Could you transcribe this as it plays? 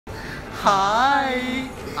Hi.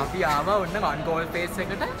 අපි ආවා ඔන්න වන් ගෝල් ෆේස්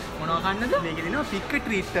එකට මොනවා කන්නද? මේකේ දෙනවා පික්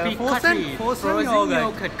ට්‍රීට් frozen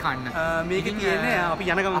yogurt කන්න. මේකේ තියෙන්නේ අපි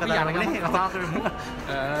යන ගමන් කතා කරමු.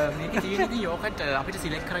 මේකේ තියෙන ඉතින් yogurt අපිට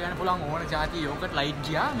සිලෙක්ට් කරගන්න පුළුවන් ඕන જાති yogurt light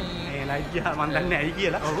ගියා මේ light ගියා මම දන්නේ ඇයි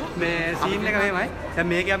කියලා. මේ සීන් එක මෙහෙමයි. දැන්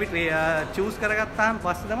මේකේ අපි choose කරගත්තාම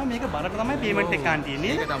පස්සේ තමයි මේක බරට තමයි payment එක ගන්න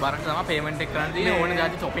තියෙන්නේ. ඒක තමයි බරට තමයි payment එක කරන්න තියෙන්නේ. ඕන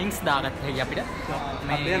જાති toppings දාගත්ත හැකි අපිට.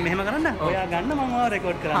 අපි දැන් මෙහෙම කරන්න. ඔයා ගන්න මම ඔයාව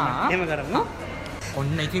රෙකෝඩ් කරන්න. එහෙම කරමු.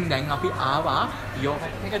 ඔන්න ඉතින් දැන් අපි ආවා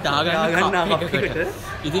යෝගට් එක දාගන්න කප් එකට.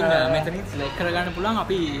 ඉතින් මෙතනින් සිලෙක්ට් කරගන්න පුළුවන්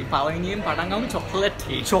අපි පළවෙනියෙන් පටන් ගමු චොක්ලට්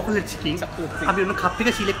කේක්. Chocolate cake. අපි ඔන්න කප් එක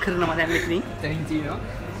සිලෙක්ට් කරනවා දැන් මෙතනින්. දැන් තියෙනවා.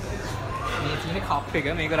 මේ තියෙන කප් එක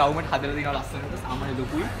මේක රවුමට හදලා දෙනවා ලස්සනට සාමාන්‍ය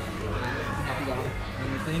දුකුයි. අපි ගමු.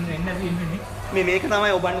 මෙතනින් වෙන්න තියෙන්නේ. මේක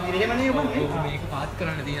තමයි ඔබන්න දින එහෙම නේ ඔබන්නේ. මේක පාත්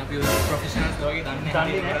කරන්න තියෙන අපි ප්‍රොෆෙෂනල්ස් වගේ දන්නේ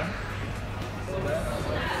නැහැ.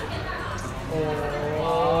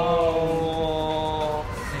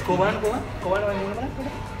 Koban mana mana?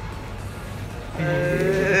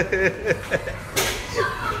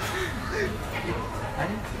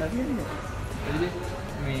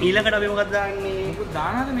 ඊළඟට අපි මොකක්ද දාන්නේ? මොකද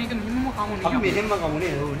දානද මේක මෙහෙමම කමු නේ. අපි මෙහෙමම කමු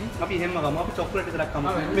නේ. ඕනේ. අපි එහෙමම කමු. අපි චොක්ලට් විතරක් කමු.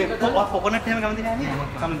 මේ කොකොනට් එහෙම කමු දිනා නේ.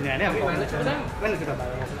 කමු දිනා නේ. අපි වෙන සුටා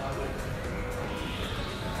බලමු.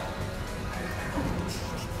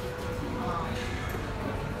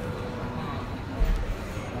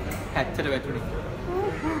 ඇත්තට වැටුනේ.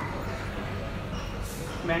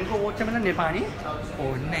 मैंगो वोट से मतलब नेपाली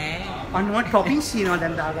ඕනේ අනුව ටොපින්ස් තියෙනවා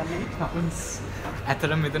දැන් දාගන්නේ ටොපින්ස්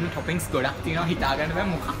ඇත්තටම මෙතන ටොපින්ස් ගොඩක් තියෙනවා හිතා ගන්න බෑ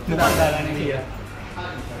මොකක් දාගන්නේ කියලා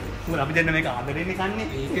මොකද අපි දැන් මේක ආදරෙන්නේ කන්නේ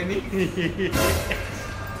ඒකනේ ඉතින්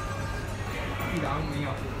මේ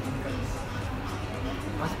අපි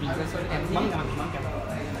මස් ස්පීකර්ස් වල කැමති මම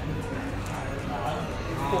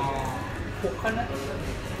කොකනට්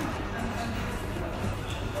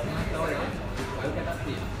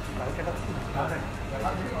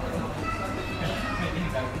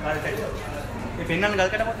ये पेन्नल गल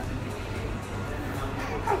कटा पोटा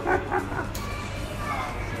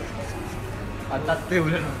අත්තත් ඒ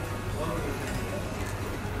උලනවා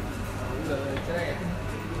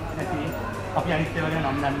අපි අනිත් ඒවා ගැන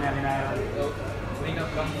නම් දන්නේ නැහැ වෙන අය වගේ මේක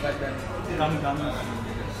ගම් මොකක්ද ගම්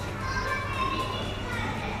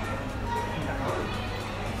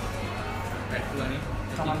පැට්ලුවනේ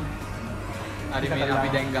හරි මේ අපි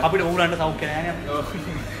දැන් අපිට ඌරන්න සෞඛ්‍ය නැහැ නේ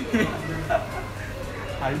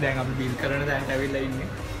හරි දැන් අපි බිල් කරන තැනට ඇවිල්ලා ඉන්නේ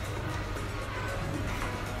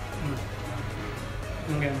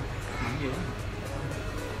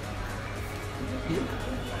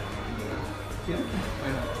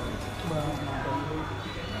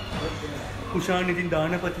කුෂාන් ඉතින්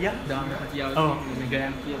දානපතියා ඔව් මේ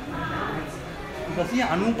ග්‍රෑම්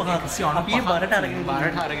 195 අපි ඒ බරට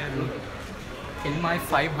අරගෙන එල්මයි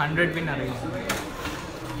 500 වින් අරගෙන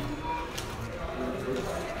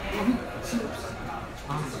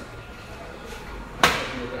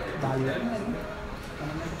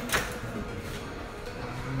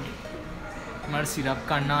මට සිරප්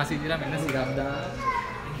කන්න ආසයි කියලා මෙන්න සිරප් දාලා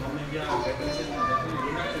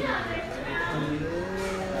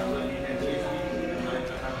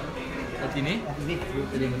අතිනේ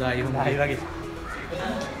ඉතින් දායි හොඳයි වගේ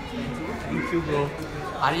thank you bro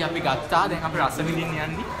හරි අපි ගත්තා දැන් අපි රස විඳින්න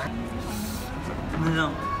යන්නේ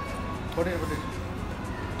නෝ පොඩේ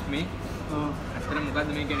මේ අතන මොකද්ද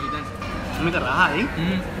මේ කියන්නේ හිතන්නේ මේක රහයි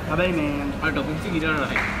හැබැයි මේ අර ටොපින්ස් ටික ඉරන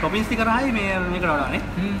රහයි ටොපින්ස් ටික රහයි මේ මේකට වඩානේ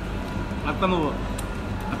අත්තම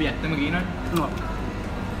අපි ඇත්තම කියනවා නෝ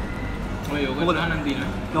ඔය යෝගට් ගන්න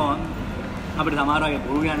දිනවා නෝ අපිට සමහර අය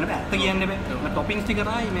බොරු කියන්න බෑ ඇත්ත කියන්න බෑ ටොපින්ස් ටික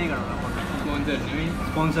රහයි මේකට වඩා ස්පොන්සර් නෙමෙයි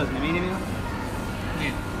ස්පොන්සර්ස් නෙමෙයි නේ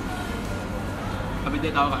නේ අපි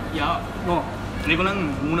දැන් තව යා නෝ ඒගොල්ලන්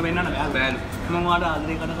මූණ වෙන්නන්න බෑලු මම ඔයාලට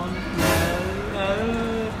ආදරේ කරනවනේ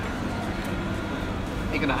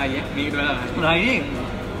ඒක රහයි මේකට වඩා රහයි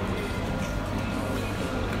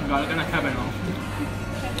ගල් කන හැබෙනවා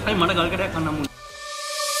අයි මට ගල් කඩයක් කන්න මුල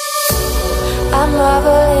I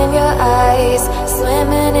marvel in your eyes,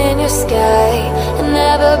 swimming in your sky.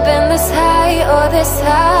 Never been this high or this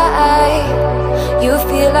high. You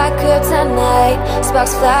feel like kryptonite,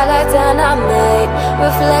 sparks fly like dynamite,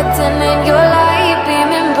 reflecting in your light.